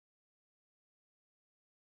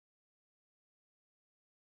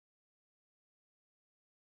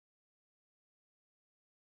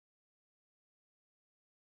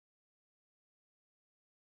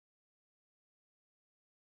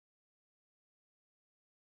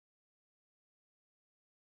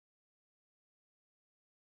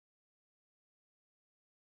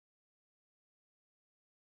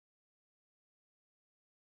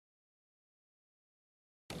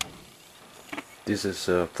This is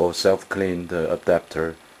for self-clean the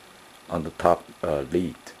adapter on the top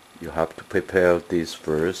lid. You have to prepare this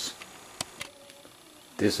first.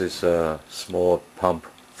 This is a small pump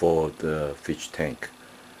for the fish tank.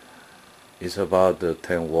 It's about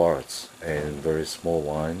 10 watts and very small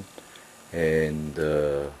one, and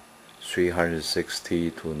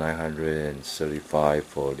 360 to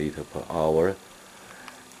 935 liter per hour.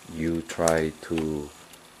 You try to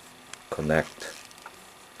connect.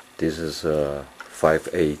 This is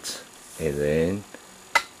 5/8, and then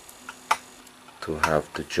to have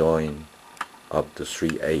the join of the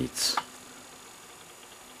 3/8.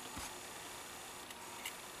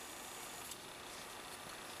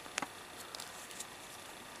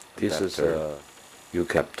 This is a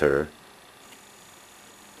U-captor,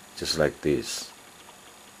 just like this.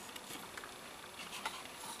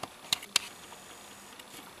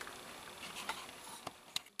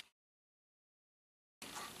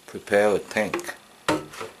 Prepare a tank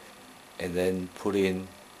and then put in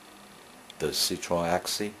the citron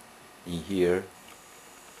axis in here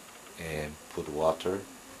and put water,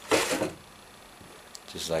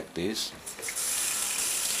 just like this.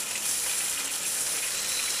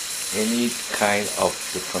 Any kind of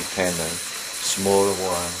the container, smaller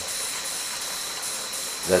one,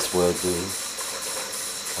 that will do,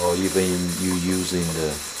 or even you using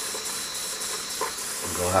the,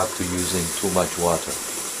 you don't have to using too much water.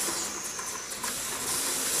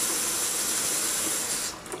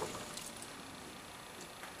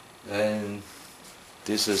 And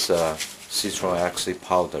this is a citron axis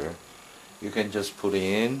powder. You can just put it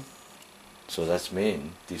in, so that's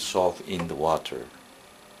mean dissolve in the water.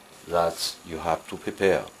 That's you have to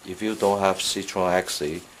prepare. If you don't have citron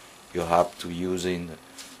axis, you have to using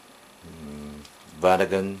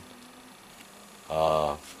vinegar,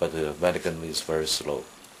 but the vinegar is very slow.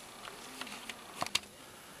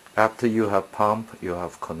 After you have pump, you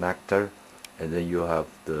have connector, and then you have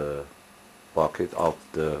the bucket of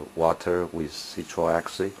the water with citron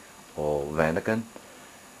axis or vinegar,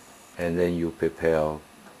 and then you prepare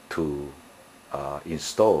to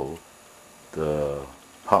install the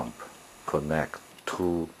pump, connect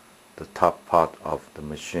to the top part of the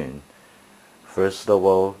machine. First of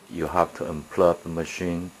all, you have to unplug the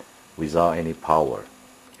machine without any power.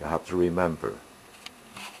 You have to remember.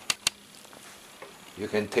 You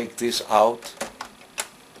can take this out,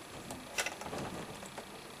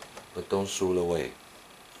 but don't throw it away.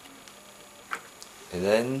 And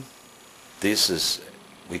then this is,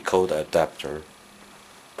 we call the adapter.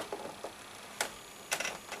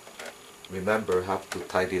 Remember, have to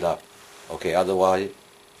tidy it up. Okay, otherwise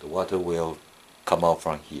the water will come out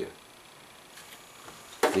from here.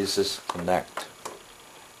 This is connect.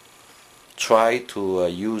 Try to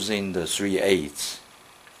using the 3/8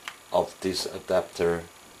 of this adapter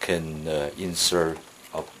can insert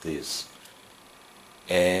of this,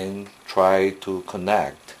 and try to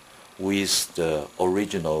connect with the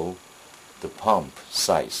original, the pump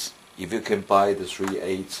size. If you can buy the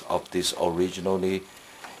 3/8 of this originally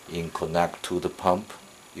in connect to the pump,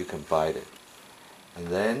 you can buy it, and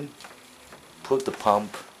then put the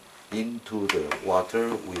pump into the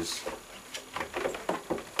water with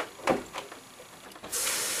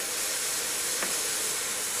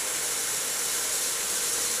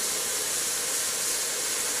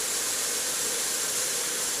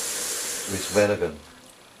vinegar,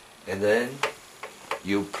 and then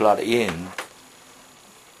you plug in.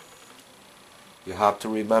 You have to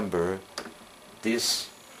remember this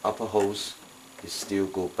upper hose is still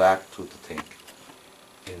go back to the tank,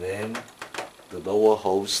 and then the lower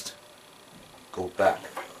hose go back,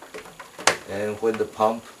 and when the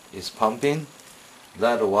pump is pumping,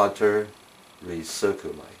 that water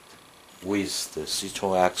recirculate with the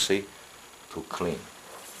citron axis to clean.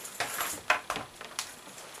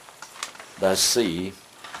 Let's see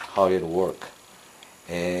how it work.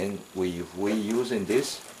 And we using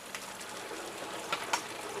this,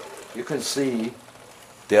 you can see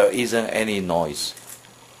there isn't any noise.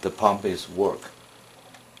 The pump is work.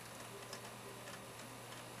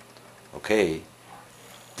 Okay,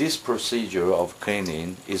 this procedure of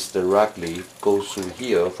cleaning is directly goes through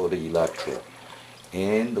here for the electrode,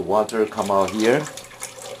 and the water come out here.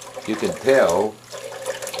 You can tell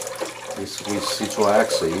this with citron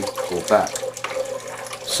axis go back.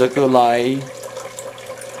 Circulate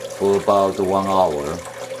for about 1 hour,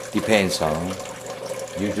 depends on.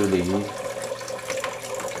 Usually you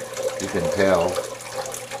can tell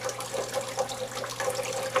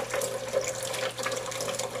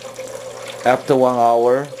after 1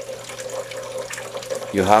 hour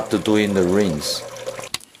you have to do in the rinse.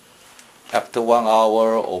 After 1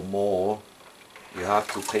 hour or more, you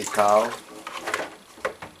have to take out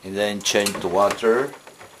and then change the water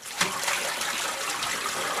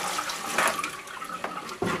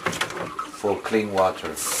for clean water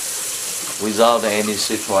without any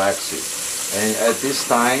citric acid. And at this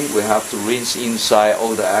time we have to rinse inside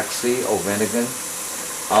all the acid or vinegar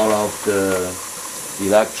out of the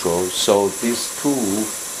electrode. So these two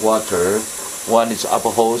water, one is upper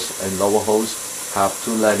hose and lower hose, have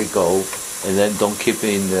to let it go, and then don't keep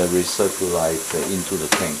it in the recirculate into the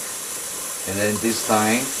tank. And then this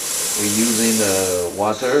time we're using the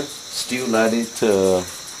water, still let it,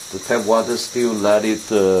 the tap water still let it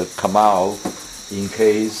come out in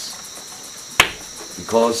case,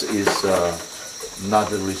 because it's not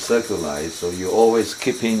recirculate. So you always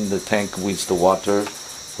keep in the tank with the water.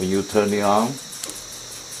 When you turn it on,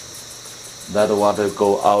 let the water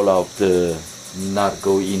go out of the, not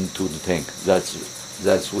go into the tank.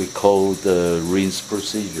 That's we call the rinse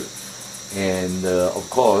procedure. And of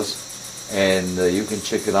course, and you can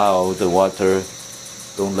check it out, the water,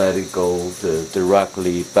 don't let it go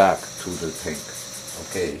directly back to the tank.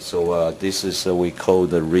 Okay, so this is we call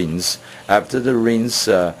the rinse. After the rinse,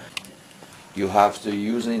 you have to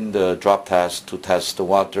using the drop test to test the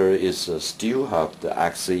water is still have the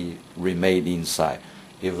acid remain inside.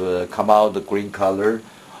 If come out the green color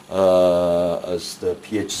as the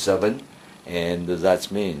pH 7, and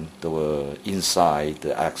that means the inside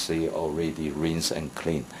the acid already rinse and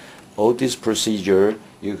clean. All this procedure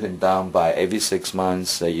you can done by every 6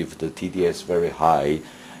 months if the TDS very high,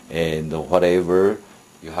 and whatever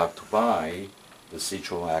you have to buy the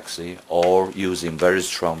citral acid or using very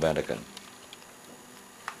strong vinegar.